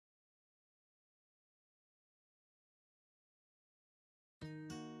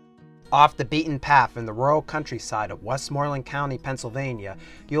Off the beaten path in the rural countryside of Westmoreland County, Pennsylvania,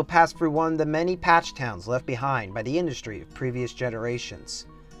 you'll pass through one of the many patch towns left behind by the industry of previous generations.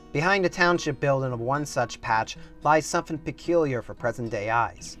 Behind the township building of one such patch lies something peculiar for present-day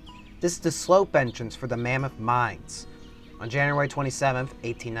eyes. This is the slope entrance for the Mammoth Mines. On January 27,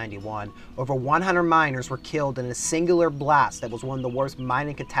 1891, over 100 miners were killed in a singular blast that was one of the worst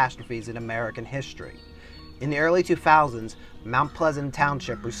mining catastrophes in American history. In the early 2000s, Mount Pleasant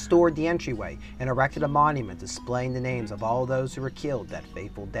Township restored the entryway and erected a monument displaying the names of all those who were killed that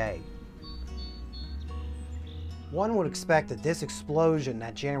fateful day. One would expect that this explosion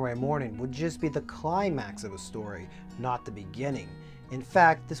that January morning would just be the climax of a story, not the beginning. In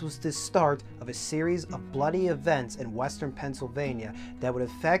fact, this was the start of a series of bloody events in western Pennsylvania that would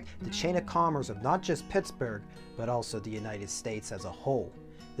affect the chain of commerce of not just Pittsburgh, but also the United States as a whole.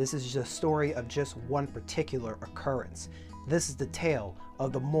 This is the story of just one particular occurrence. This is the tale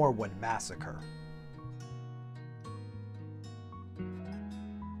of the Morewood Massacre.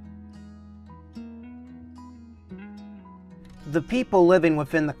 The people living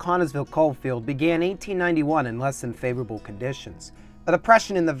within the Connellsville coalfield began 1891 in less than favorable conditions. A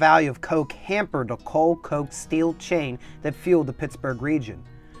depression in the value of coke hampered the coal-coke steel chain that fueled the Pittsburgh region.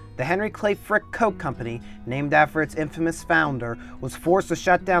 The Henry Clay Frick Coke Company, named after its infamous founder, was forced to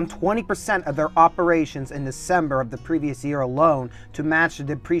shut down 20% of their operations in December of the previous year alone to match the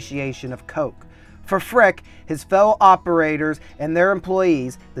depreciation of coke. For Frick, his fellow operators, and their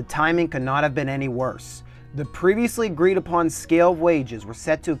employees, the timing could not have been any worse. The previously agreed upon scale of wages were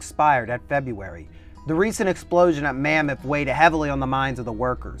set to expire that February. The recent explosion at Mammoth weighed heavily on the minds of the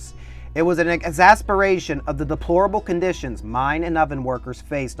workers. It was an exasperation of the deplorable conditions mine and oven workers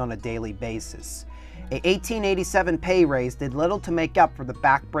faced on a daily basis. A 1887 pay raise did little to make up for the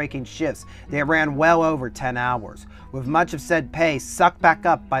back-breaking shifts that ran well over 10 hours, with much of said pay sucked back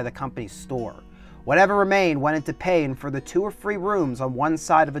up by the company's store. Whatever remained went into paying for the 2 or 3 rooms on one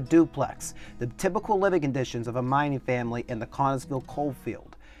side of a duplex, the typical living conditions of a mining family in the Connellsville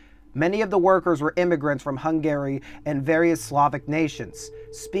coalfield. Many of the workers were immigrants from Hungary and various Slavic nations,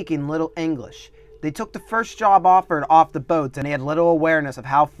 speaking little English. They took the first job offered off the boats, and they had little awareness of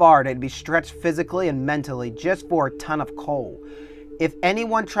how far they'd be stretched physically and mentally just for a ton of coal. If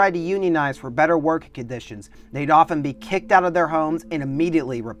anyone tried to unionize for better working conditions, they'd often be kicked out of their homes and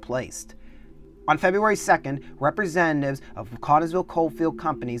immediately replaced. On February 2nd, representatives of Connellsville coalfield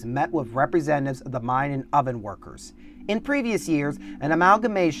companies met with representatives of the mine and oven workers. In previous years, an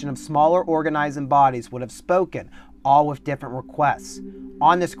amalgamation of smaller organizing bodies would have spoken, all with different requests.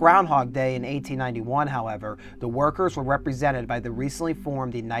 On this Groundhog Day in 1891, however, the workers were represented by the recently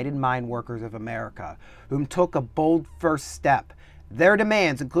formed United Mine Workers of America, whom took a bold first step. Their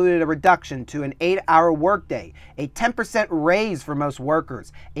demands included a reduction to an 8-hour workday, a 10% raise for most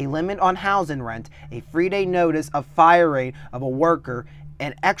workers, a limit on housing rent, a 3-day notice of firing of a worker,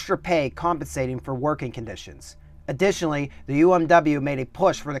 and extra pay compensating for working conditions. Additionally, the UMW made a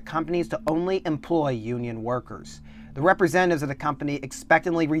push for the companies to only employ union workers. The representatives of the company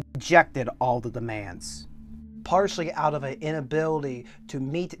expectantly rejected all the demands. Partially out of an inability to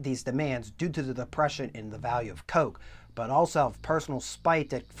meet these demands due to the depression in the value of coke, but also of personal spite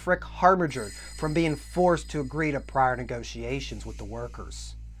that Frick harbored from being forced to agree to prior negotiations with the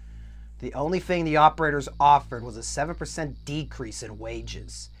workers. The only thing the operators offered was a 7% decrease in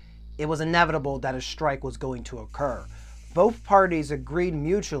wages. It was inevitable that a strike was going to occur. Both parties agreed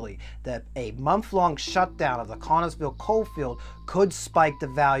mutually that a month-long shutdown of the Connellsville coalfield could spike the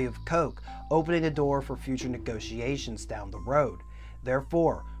value of coke, opening the door for future negotiations down the road.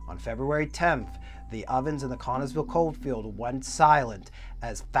 Therefore, on February 10th, the ovens in the Connellsville coalfield went silent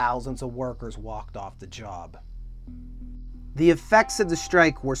as thousands of workers walked off the job. The effects of the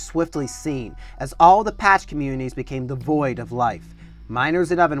strike were swiftly seen as all the patch communities became devoid of life.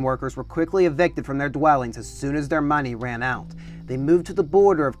 Miners and oven workers were quickly evicted from their dwellings as soon as their money ran out. They moved to the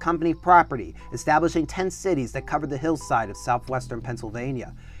border of company property, establishing tent cities that covered the hillside of southwestern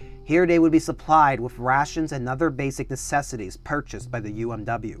Pennsylvania. Here they would be supplied with rations and other basic necessities purchased by the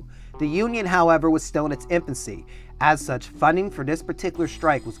UMW. The union, however, was still in its infancy. As such, funding for this particular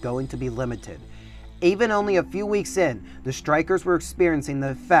strike was going to be limited. Even only a few weeks in, the strikers were experiencing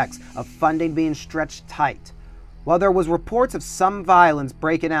the effects of funding being stretched tight. While there was reports of some violence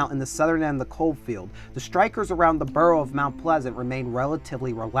breaking out in the southern end of the coalfield, the strikers around the borough of Mount Pleasant remained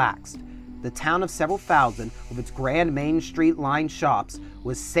relatively relaxed. The town of several thousand, with its grand Main Street-lined shops,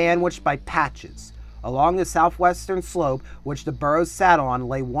 was sandwiched by patches. Along the southwestern slope, which the borough sat on,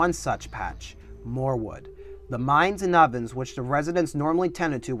 lay one such patch, Morewood. The mines and ovens, which the residents normally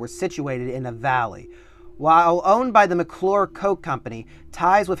tended to, were situated in a valley. While owned by the McClure Coke Company,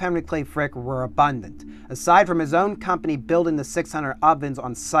 ties with Henry Clay Frick were abundant. Aside from his own company building the 600 ovens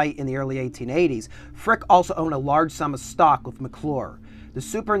on site in the early 1880s, Frick also owned a large sum of stock with McClure. The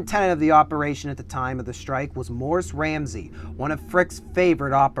superintendent of the operation at the time of the strike was Morris Ramsey, one of Frick's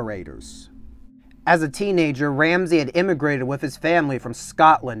favorite operators. As a teenager, Ramsey had immigrated with his family from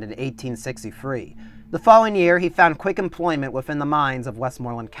Scotland in 1863. The following year, he found quick employment within the mines of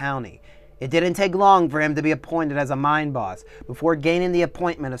Westmoreland County. It didn't take long for him to be appointed as a mine boss before gaining the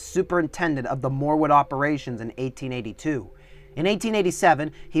appointment of superintendent of the Morewood operations in 1882. In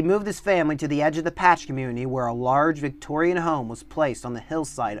 1887, he moved his family to the edge of the patch community where a large Victorian home was placed on the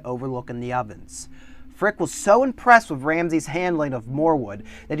hillside overlooking the ovens. Frick was so impressed with Ramsey's handling of Morewood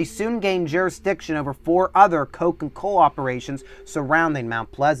that he soon gained jurisdiction over 4 other coke and coal operations surrounding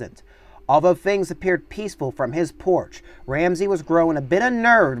Mount Pleasant. Although things appeared peaceful from his porch, Ramsey was growing a bit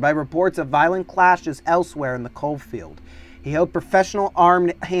unnerved by reports of violent clashes elsewhere in the coal field. He hoped professional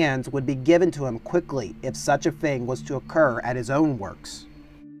armed hands would be given to him quickly if such a thing was to occur at his own works.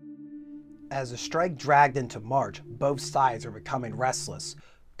 As the strike dragged into March, both sides were becoming restless.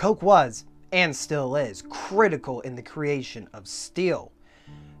 Coke was, and still is, critical in the creation of steel.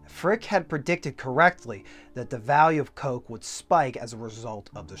 Frick had predicted correctly that the value of coke would spike as a result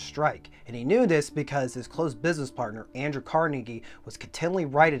of the strike, and he knew this because his close business partner, Andrew Carnegie, was continually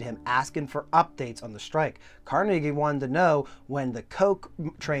writing him asking for updates on the strike. Carnegie wanted to know when the coke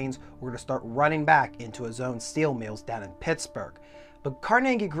trains were going to start running back into his own steel mills down in Pittsburgh. But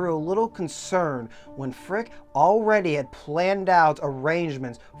Carnegie grew a little concerned when Frick already had planned out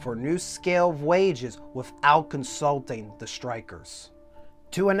arrangements for a new scale of wages without consulting the strikers.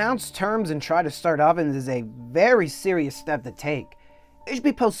 To announce terms and try to start ovens is a very serious step to take. It should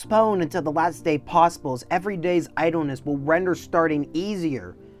be postponed until the last day possible, as every day's idleness will render starting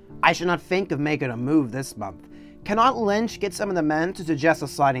easier. I should not think of making a move this month. Cannot Lynch get some of the men to suggest a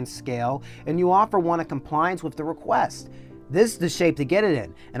sliding scale, and you offer one in compliance with the request? This is the shape to get it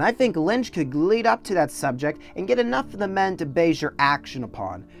in, and I think Lynch could lead up to that subject and get enough of the men to base your action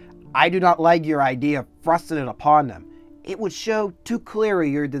upon. I do not like your idea of thrusting it upon them. It would show too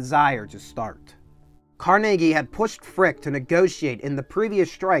clearly your desire to start. Carnegie had pushed Frick to negotiate in the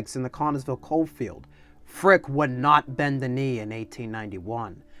previous strikes in the Connellsville coalfield. Frick would not bend the knee in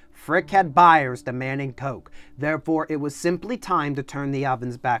 1891. Frick had buyers demanding coke, therefore it was simply time to turn the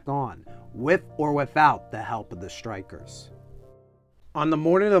ovens back on, with or without the help of the strikers. On the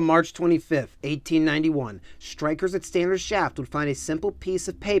morning of March 25, 1891, strikers at Standard Shaft would find a simple piece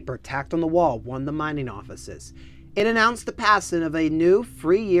of paper tacked on the wall of one of the mining offices. It announced the passing of a new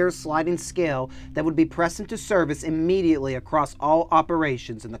 3-year sliding scale that would be pressed into service immediately across all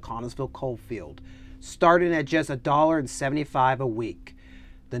operations in the Connellsville coalfield, starting at just $1.75 a week.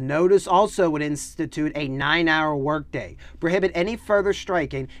 The notice also would institute a 9-hour workday, prohibit any further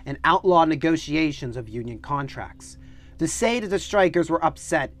striking, and outlaw negotiations of union contracts. To say that the strikers were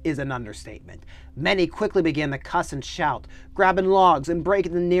upset is an understatement. Many quickly began to cuss and shout, grabbing logs and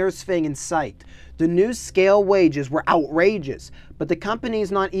breaking the nearest thing in sight. The new scale wages were outrageous, but the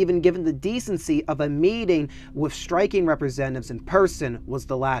companies not even given the decency of a meeting with striking representatives in person was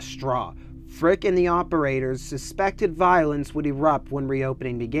the last straw. Frick and the operators suspected violence would erupt when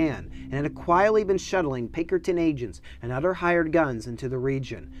reopening began, and had quietly been shuttling Pinkerton agents and other hired guns into the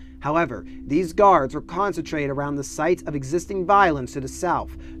region. However, these guards were concentrated around the sites of existing violence to the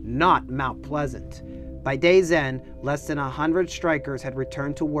south, not Mount Pleasant. By day's end, less than 100 strikers had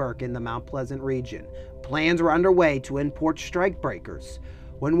returned to work in the Mount Pleasant region. Plans were underway to import strikebreakers.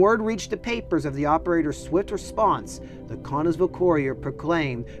 When word reached the papers of the operator's swift response, the Connellsville Courier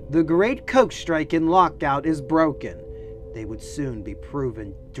proclaimed, "The great coke strike in lockout is broken." They would soon be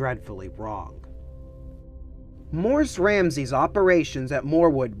proven dreadfully wrong. Morris Ramsey's operations at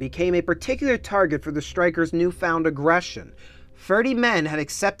Morewood became a particular target for the strikers' newfound aggression. 30 men had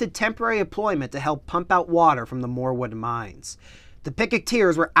accepted temporary employment to help pump out water from the Morewood mines. The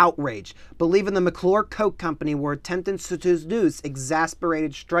picketeers were outraged, believing the McClure Coke Company were attempting to seduce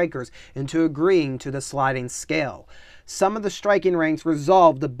exasperated strikers into agreeing to the sliding scale. Some of the striking ranks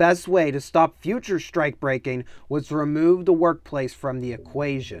resolved the best way to stop future strike breaking was to remove the workplace from the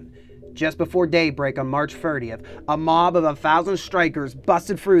equation. Just before daybreak on March 30th, a mob of 1,000 strikers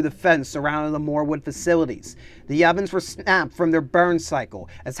busted through the fence surrounding the Morewood facilities. The ovens were snapped from their burn cycle,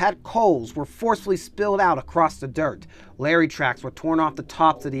 as hot coals were forcefully spilled out across the dirt. Larry tracks were torn off the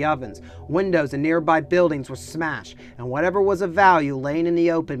tops of the ovens, windows in nearby buildings were smashed, and whatever was of value laying in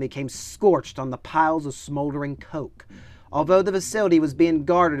the open became scorched on the piles of smoldering coke. Although the facility was being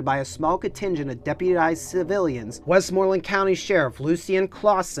guarded by a small contingent of deputized civilians, Westmoreland County Sheriff Lucien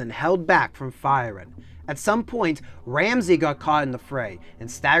Clausen held back from firing. At some point, Ramsey got caught in the fray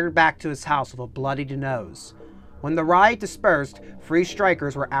and staggered back to his house with a bloodied nose. When the riot dispersed, 3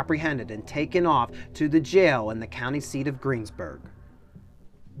 strikers were apprehended and taken off to the jail in the county seat of Greensburg.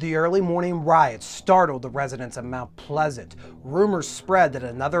 The early morning riot startled the residents of Mount Pleasant. Rumors spread that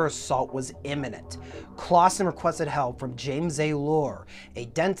another assault was imminent. Clausen requested help from James A. Lohr, a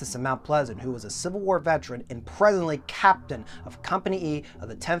dentist in Mount Pleasant who was a Civil War veteran and presently captain of Company E of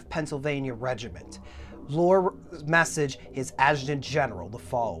the 10th Pennsylvania Regiment. Lohr messaged his adjutant general the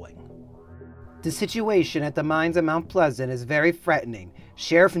following: "The situation at the mines of Mount Pleasant is very threatening.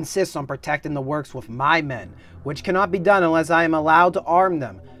 Sheriff insists on protecting the works with my men, which cannot be done unless I am allowed to arm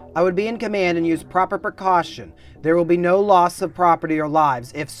them. I would be in command and use proper precaution. There will be no loss of property or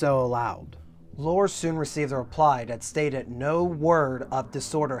lives if so allowed." Lohr soon received a reply that stated no word of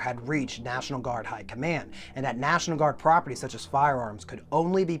disorder had reached National Guard High Command, and that National Guard property such as firearms could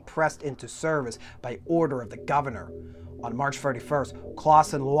only be pressed into service by order of the governor. On March 31st,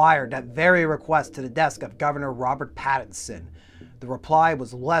 Clausen wired that very request to the desk of Governor Robert Pattinson. The reply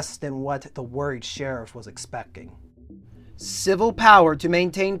was less than what the worried sheriff was expecting. "Civil power to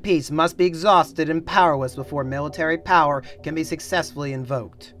maintain peace must be exhausted and powerless before military power can be successfully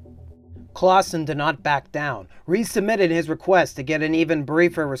invoked." Clausen did not back down, resubmitted his request to get an even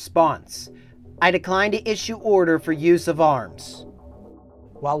briefer response. "I decline to issue order for use of arms."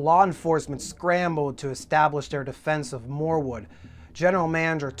 While law enforcement scrambled to establish their defense of Morewood, General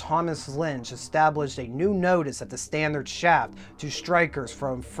Manager Thomas Lynch established a new notice at the Standard Shaft to strikers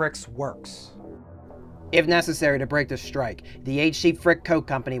from Frick's works. "If necessary to break the strike, the H.C. Frick Coke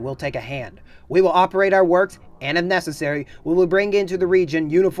Company will take a hand. We will operate our works, and if necessary, we will bring into the region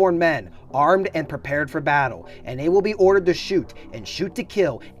uniformed men, armed and prepared for battle, and they will be ordered to shoot, and shoot to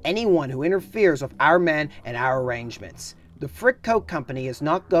kill, anyone who interferes with our men and our arrangements. The Frick Coke Company is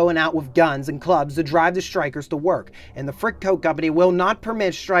not going out with guns and clubs to drive the strikers to work, and the Frick Coke Company will not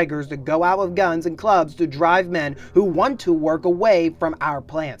permit strikers to go out with guns and clubs to drive men who want to work away from our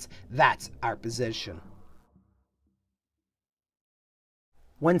plants. That's our position."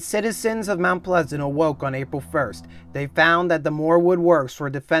 When citizens of Mount Pleasant awoke on April 1st, they found that the Morewood works were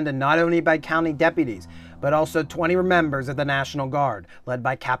defended not only by county deputies, but also 20 members of the National Guard, led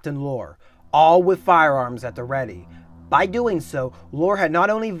by Captain Lohr, all with firearms at the ready. By doing so, Lohr had not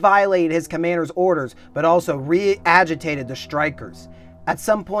only violated his commander's orders, but also re-agitated the strikers. At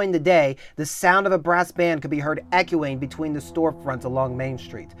some point in the day, the sound of a brass band could be heard echoing between the storefronts along Main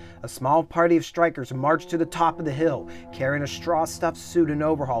Street. A small party of strikers marched to the top of the hill, carrying a straw-stuffed suit and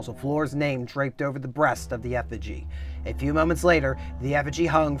overalls with Lohr's name draped over the breast of the effigy. A few moments later, the effigy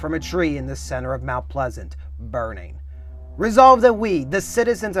hung from a tree in the center of Mount Pleasant, burning. "Resolved that we, the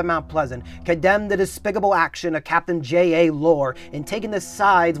citizens of Mount Pleasant, condemn the despicable action of Captain J.A. Lohr in taking the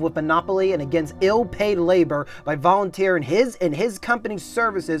sides with monopoly and against ill-paid labor by volunteering his and his company's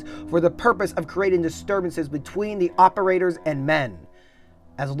services for the purpose of creating disturbances between the operators and men."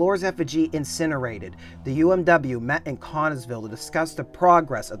 As Lohr's effigy incinerated, the UMW met in Connellsville to discuss the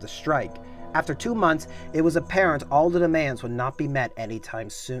progress of the strike. After 2 months, it was apparent all the demands would not be met anytime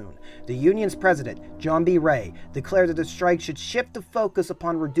soon. The union's president, John B. Ray, declared that the strike should shift the focus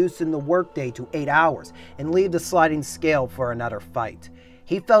upon reducing the workday to 8 hours and leave the sliding scale for another fight.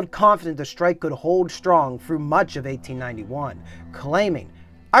 He felt confident the strike could hold strong through much of 1891, claiming,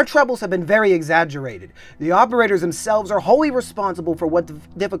 "Our troubles have been very exaggerated. The operators themselves are wholly responsible for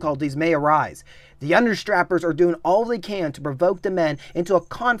what difficulties may arise. The understrappers are doing all they can to provoke the men into a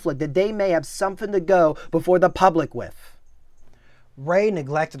conflict that they may have something to go before the public with." Ray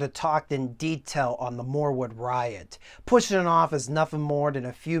neglected to talk in detail on the Morewood riot, pushing it off as nothing more than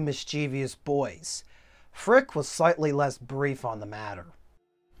a few mischievous boys. Frick was slightly less brief on the matter.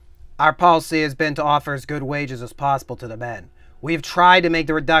 "Our policy has been to offer as good wages as possible to the men. We have tried to make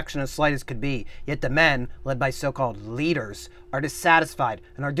the reduction as slight as could be, yet the men, led by so-called leaders, are dissatisfied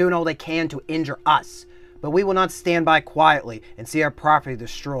and are doing all they can to injure us. But we will not stand by quietly and see our property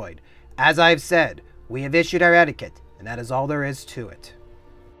destroyed. As I have said, we have issued our etiquette, and that is all there is to it."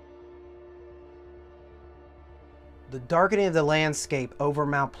 The darkening of the landscape over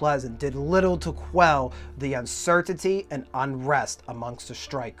Mount Pleasant did little to quell the uncertainty and unrest amongst the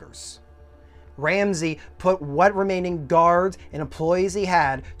strikers. Ramsey put what remaining guards and employees he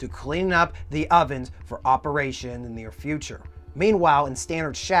had to clean up the ovens for operation in the near future. Meanwhile, in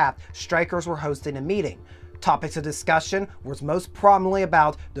Standard Shaft, strikers were hosting a meeting. Topics of discussion was most prominently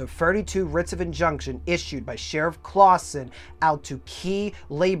about the 32 writs of injunction issued by Sheriff Clausen out to key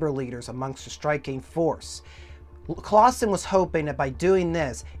labor leaders amongst the striking force. Clausen was hoping that by doing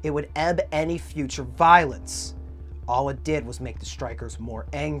this, it would ebb any future violence. all it did was make the strikers more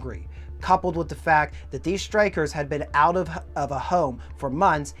angry. Coupled with the fact that these strikers had been out of a home for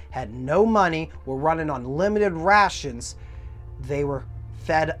months, had no money, were running on limited rations, they were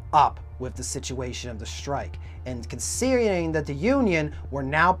fed up with the situation of the strike. And considering that the union were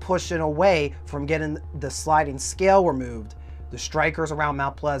now pushing away from getting the sliding scale removed, the strikers around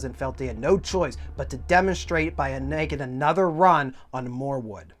Mount Pleasant felt they had no choice but to demonstrate by making another run on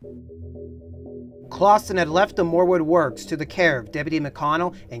Morewood. Clawson had left the Morewood works to the care of Deputy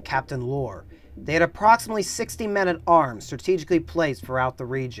McConnell and Captain Lohr. They had approximately 60 men at arms strategically placed throughout the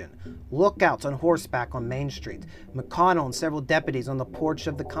region. Lookouts on horseback on Main Street, McConnell and several deputies on the porch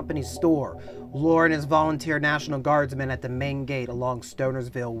of the company's store, Lohr and his volunteer National Guardsmen at the main gate along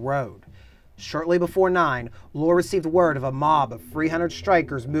Stonersville Road. Shortly before 9, Lohr received word of a mob of 300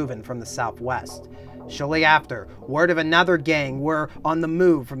 strikers moving from the southwest. Shortly after, word of another gang were on the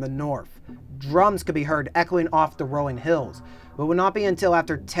move from the north. Drums could be heard echoing off the rolling hills, but it would not be until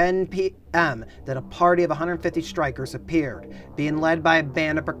after 10 p.m. that a party of 150 strikers appeared, being led by a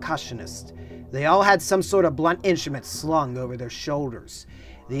band of percussionists. They all had some sort of blunt instrument slung over their shoulders.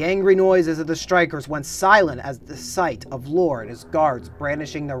 The angry noises of the strikers went silent at the sight of Lohr and his guards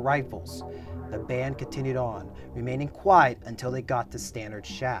brandishing their rifles. The band continued on, remaining quiet until they got to Standard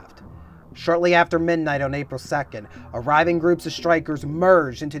Shaft. Shortly after midnight on April 2nd, arriving groups of strikers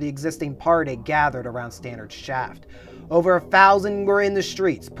merged into the existing party gathered around Standard Shaft. Over 1,000 were in the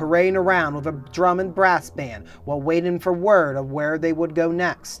streets, parading around with a drum and brass band while waiting for word of where they would go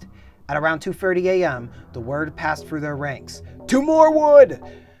next. At around 2:30 a.m., the word passed through their ranks. "To Morewood!"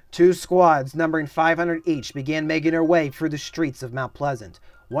 2 squads, numbering 500 each, began making their way through the streets of Mount Pleasant.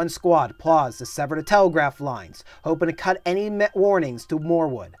 One squad paused to sever the telegraph lines, hoping to cut any warnings to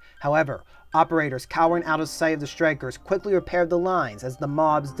Morewood. However, operators cowering out of sight of the strikers quickly repaired the lines as the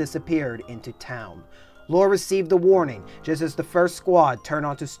mobs disappeared into town. Lohr received the warning just as the first squad turned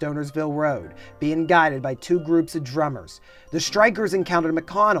onto Stonersville Road, being guided by 2 groups of drummers. The strikers encountered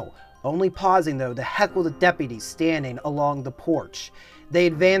McConnell, only pausing though to heckle the deputies standing along the porch. They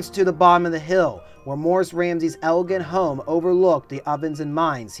advanced to the bottom of the hill, where Morris Ramsey's elegant home overlooked the ovens and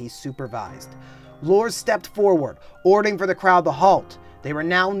mines he supervised. Lohr stepped forward, ordering for the crowd to halt. They were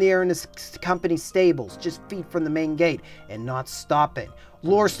now nearing his company's stables, just feet from the main gate, and not stopping.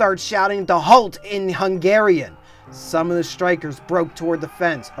 Lohr started shouting to halt in Hungarian. Some of the strikers broke toward the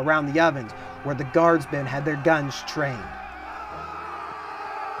fence around the ovens, where the guardsmen had their guns trained.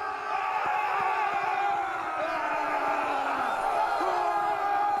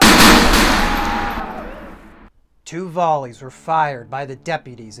 Two volleys were fired by the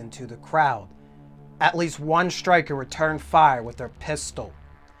deputies into the crowd. At least one striker returned fire with their pistol.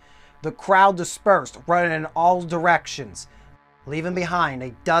 The crowd dispersed, running in all directions, leaving behind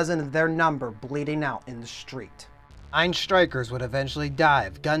a dozen of their number bleeding out in the street. 9 strikers would eventually die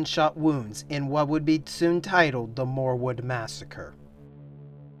of gunshot wounds in what would be soon titled the Morewood Massacre.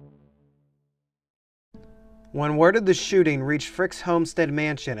 When word of the shooting reached Frick's homestead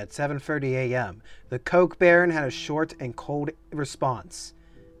mansion at 7:30 a.m., the Coke Baron had a short and cold response.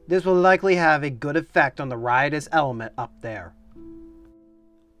 This will likely have a good effect on the riotous element up there.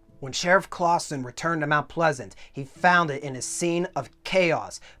 When Sheriff Clawson returned to Mount Pleasant, he found it in a scene of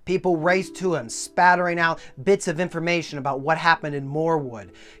chaos. People raced to him, spattering out bits of information about what happened in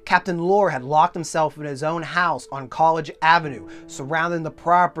Morewood. Captain Lohr had locked himself in his own house on College Avenue, surrounding the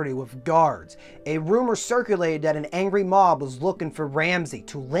property with guards. A rumor circulated that an angry mob was looking for Ramsey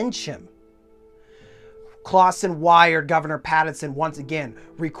to lynch him. Clawson wired Governor Patterson once again,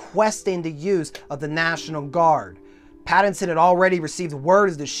 requesting the use of the National Guard. Patterson had already received word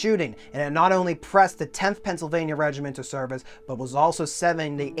of the shooting and had not only pressed the 10th Pennsylvania Regiment to service, but was also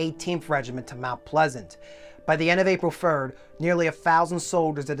sending the 18th Regiment to Mount Pleasant. By the end of April 3rd, nearly 1,000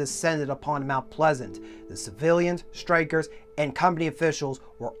 soldiers had descended upon Mount Pleasant. The civilians, strikers, and company officials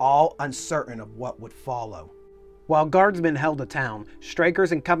were all uncertain of what would follow. While guardsmen held the town,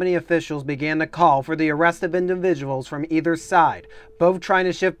 strikers and company officials began to call for the arrest of individuals from either side, both trying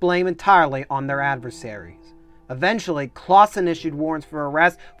to shift blame entirely on their adversaries. Eventually, Clawson issued warrants for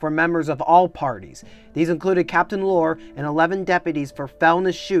arrest for members of all parties. These included Captain Lohr and 11 deputies for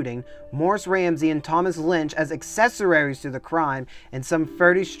felonious shooting, Morris Ramsey and Thomas Lynch as accessories to the crime, and some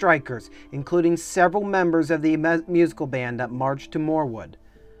 30 strikers, including several members of the musical band that marched to Morewood.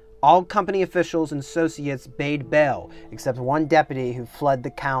 All company officials and associates bade bail, except one deputy who fled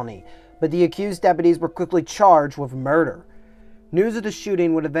the county, but the accused deputies were quickly charged with murder. News of the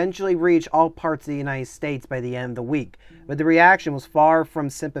shooting would eventually reach all parts of the United States by the end of the week, but the reaction was far from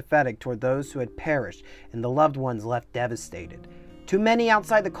sympathetic toward those who had perished and the loved ones left devastated. To many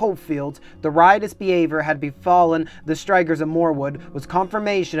outside the coalfields, the riotous behavior had befallen the strikers of Morewood was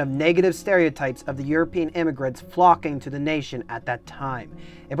confirmation of negative stereotypes of the European immigrants flocking to the nation at that time.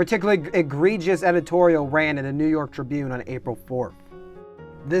 A particularly egregious editorial ran in the New York Tribune on April 4th.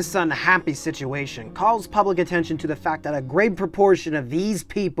 This unhappy situation calls public attention to the fact that a great proportion of these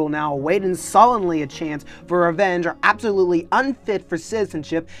people now awaiting sullenly a chance for revenge are absolutely unfit for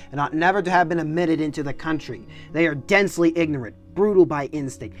citizenship and ought never to have been admitted into the country. They are densely ignorant, brutal by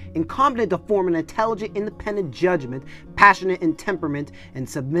instinct, incompetent to form an intelligent, independent judgment, passionate in temperament, and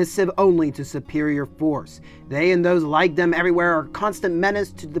submissive only to superior force. They and those like them everywhere are a constant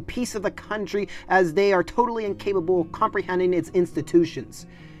menace to the peace of the country, as they are totally incapable of comprehending its institutions.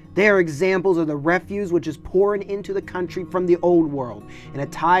 They are examples of the refuse which is pouring into the country from the old world, in a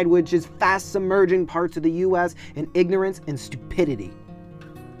tide which is fast submerging parts of the U.S. in ignorance and stupidity.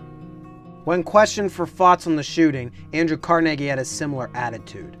 When questioned for thoughts on the shooting, Andrew Carnegie had a similar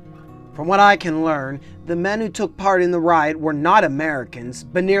attitude. From what I can learn, the men who took part in the riot were not Americans,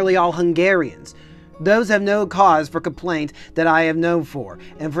 but nearly all Hungarians. Those have no cause for complaint that I have known for,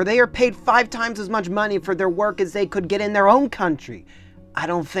 and for they are paid 5 times as much money for their work as they could get in their own country. I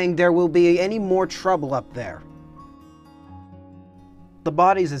don't think there will be any more trouble up there. The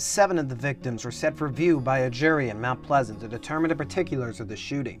bodies of 7 of the victims were set for view by a jury in Mount Pleasant to determine the particulars of the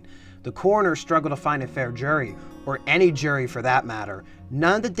shooting. The coroner struggled to find a fair jury, or any jury for that matter.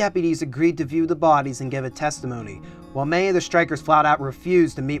 None of the deputies agreed to view the bodies and give a testimony, while many of the strikers flat out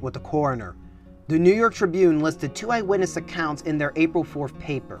refused to meet with the coroner. The New York Tribune listed 2 eyewitness accounts in their April 4th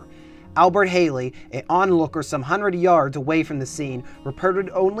paper. Albert Haley, an onlooker some 100 yards away from the scene, reported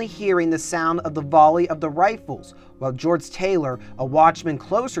only hearing the sound of the volley of the rifles, while George Taylor, a watchman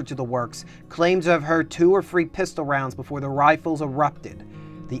closer to the works, claimed to have heard 2 or 3 pistol rounds before the rifles erupted.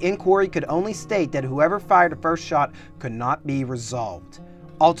 The inquiry could only state that whoever fired the first shot could not be resolved.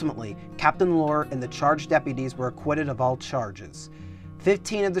 Ultimately, Captain Lohr and the charged deputies were acquitted of all charges.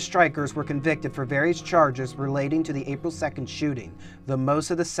 15 of the strikers were convicted for various charges relating to the April 2nd shooting, though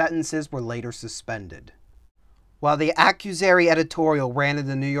most of the sentences were later suspended. While the accusatory editorial ran in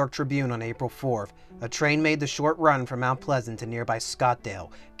the New York Tribune on April 4th, a train made the short run from Mount Pleasant to nearby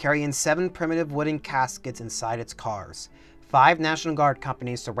Scottsdale, carrying 7 primitive wooden caskets inside its cars. 5 National Guard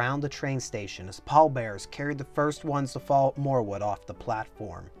companies surround the train station as pallbearers carried the first ones to follow Morewood off the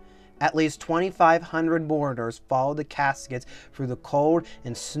platform. At least 2,500 mourners followed the caskets through the cold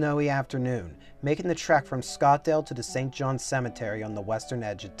and snowy afternoon, making the trek from Scottsdale to the St. John's Cemetery on the western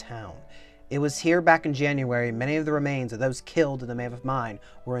edge of town. It was here back in January many of the remains of those killed in the May of Mine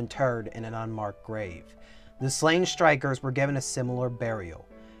were interred in an unmarked grave. The slain strikers were given a similar burial.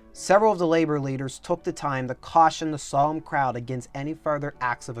 Several of the labor leaders took the time to caution the solemn crowd against any further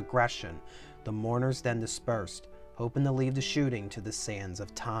acts of aggression. The mourners then dispersed, hoping to leave the shooting to the sands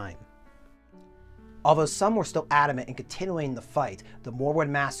of time. Although some were still adamant in continuing the fight, the Morewood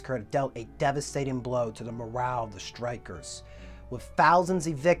Massacre had dealt a devastating blow to the morale of the strikers. With thousands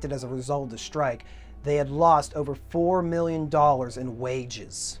evicted as a result of the strike, they had lost over $4 million in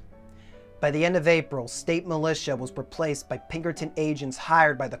wages. By the end of April, state militia was replaced by Pinkerton agents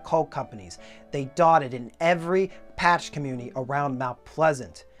hired by the coal companies. They dotted in every patch community around Mount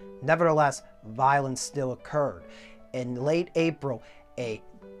Pleasant. Nevertheless, violence still occurred. In late April, a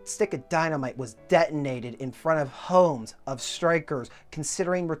stick of dynamite was detonated in front of homes of strikers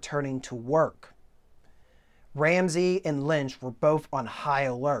considering returning to work. Ramsey and Lynch were both on high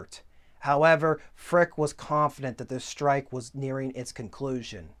alert. However, Frick was confident that the strike was nearing its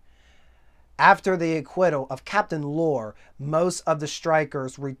conclusion. After the acquittal of Captain Lohr, most of the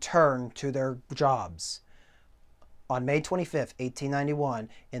strikers returned to their jobs. On May 25, 1891,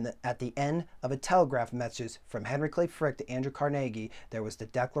 at the end of a telegraph message from Henry Clay Frick to Andrew Carnegie, there was the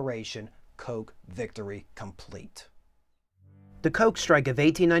declaration, "Coke victory complete." The Coke strike of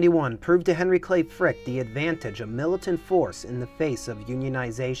 1891 proved to Henry Clay Frick the advantage of militant force in the face of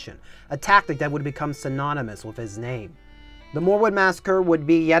unionization, a tactic that would become synonymous with his name. The Morewood Massacre would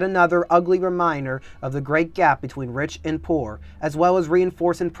be yet another ugly reminder of the great gap between rich and poor, as well as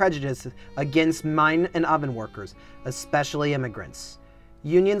reinforcing prejudice against mine and oven workers, especially immigrants.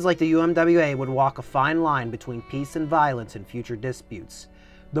 Unions like the UMWA would walk a fine line between peace and violence in future disputes.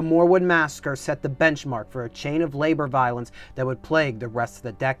 The Morewood Massacre set the benchmark for a chain of labor violence that would plague the rest of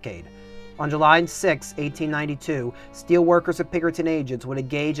the decade. On July 6, 1892, steelworkers of Pinkerton agents would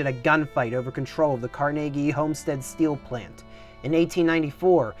engage in a gunfight over control of the Carnegie Homestead steel plant. In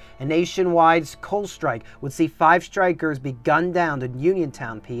 1894, a nationwide coal strike would see 5 strikers be gunned down in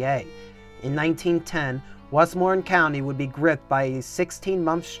Uniontown, PA. In 1910, Westmoreland County would be gripped by a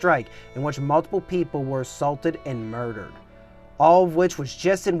 16-month strike in which multiple people were assaulted and murdered. all of which was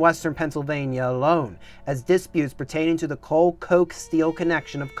just in western Pennsylvania alone, as disputes pertaining to the coal-coke-steel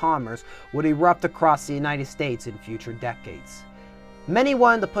connection of commerce would erupt across the United States in future decades. Many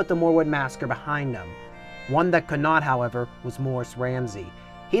wanted to put the Morewood Massacre behind them. One that could not, however, was Morris Ramsey.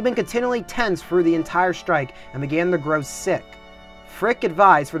 He'd been continually tense through the entire strike and began to grow sick. Frick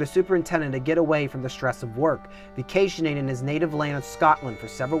advised for the superintendent to get away from the stress of work, vacationing in his native land of Scotland for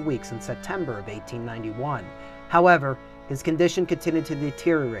several weeks in September of 1891. However, his condition continued to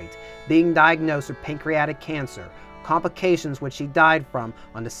deteriorate, being diagnosed with pancreatic cancer, complications which he died from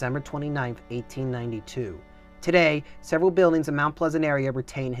on December 29, 1892. Today, several buildings in Mount Pleasant area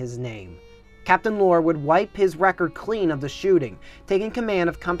retain his name. Captain Lohr would wipe his record clean of the shooting, taking command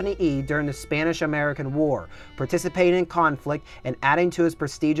of Company E during the Spanish-American War, participating in conflict, and adding to his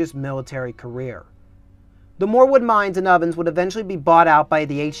prestigious military career. The Morewood mines and ovens would eventually be bought out by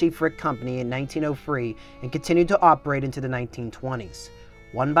the H.E. Frick Company in 1903 and continued to operate into the 1920s.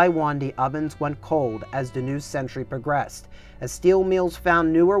 One by one, the ovens went cold as the new century progressed, as steel mills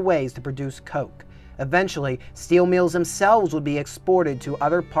found newer ways to produce coke. Eventually, steel mills themselves would be exported to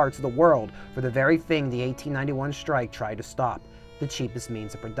other parts of the world for the very thing the 1891 strike tried to stop, the cheapest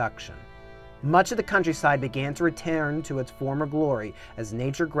means of production. Much of the countryside began to return to its former glory as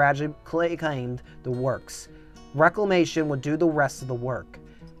nature gradually claimed the works. Reclamation would do the rest of the work.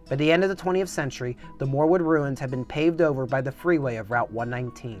 By the end of the 20th century, the Morewood ruins had been paved over by the freeway of Route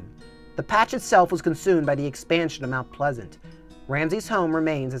 119. The patch itself was consumed by the expansion of Mount Pleasant. Ramsey's home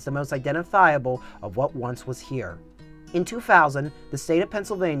remains as the most identifiable of what once was here. In 2000, the state of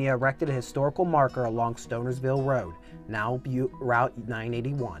Pennsylvania erected a historical marker along Stonersville Road, now Route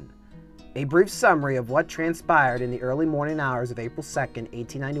 981. A brief summary of what transpired in the early morning hours of April 2,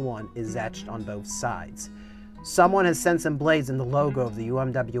 1891 is etched on both sides. Someone has since emblazoned the logo of the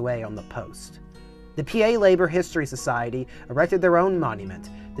UMWA on the post. The PA Labor History Society erected their own monument.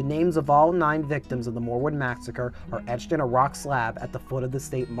 The names of all 9 victims of the Morewood Massacre are etched in a rock slab at the foot of the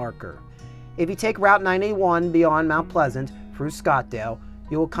state marker. If you take Route 981 beyond Mount Pleasant through Scottdale,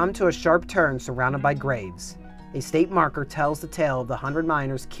 you will come to a sharp turn surrounded by graves. A state marker tells the tale of the 100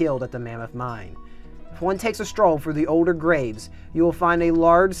 miners killed at the Mammoth Mine. If one takes a stroll through the older graves, you will find a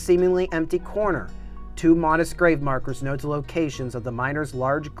large, seemingly empty corner. 2 modest grave markers note the locations of the miners'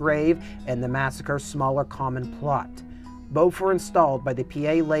 large grave and the massacre's smaller common plot. Both were installed by the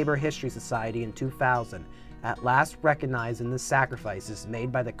PA Labor History Society in 2000, at last recognizing the sacrifices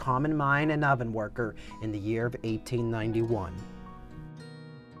made by the common mine and oven worker in the year of 1891.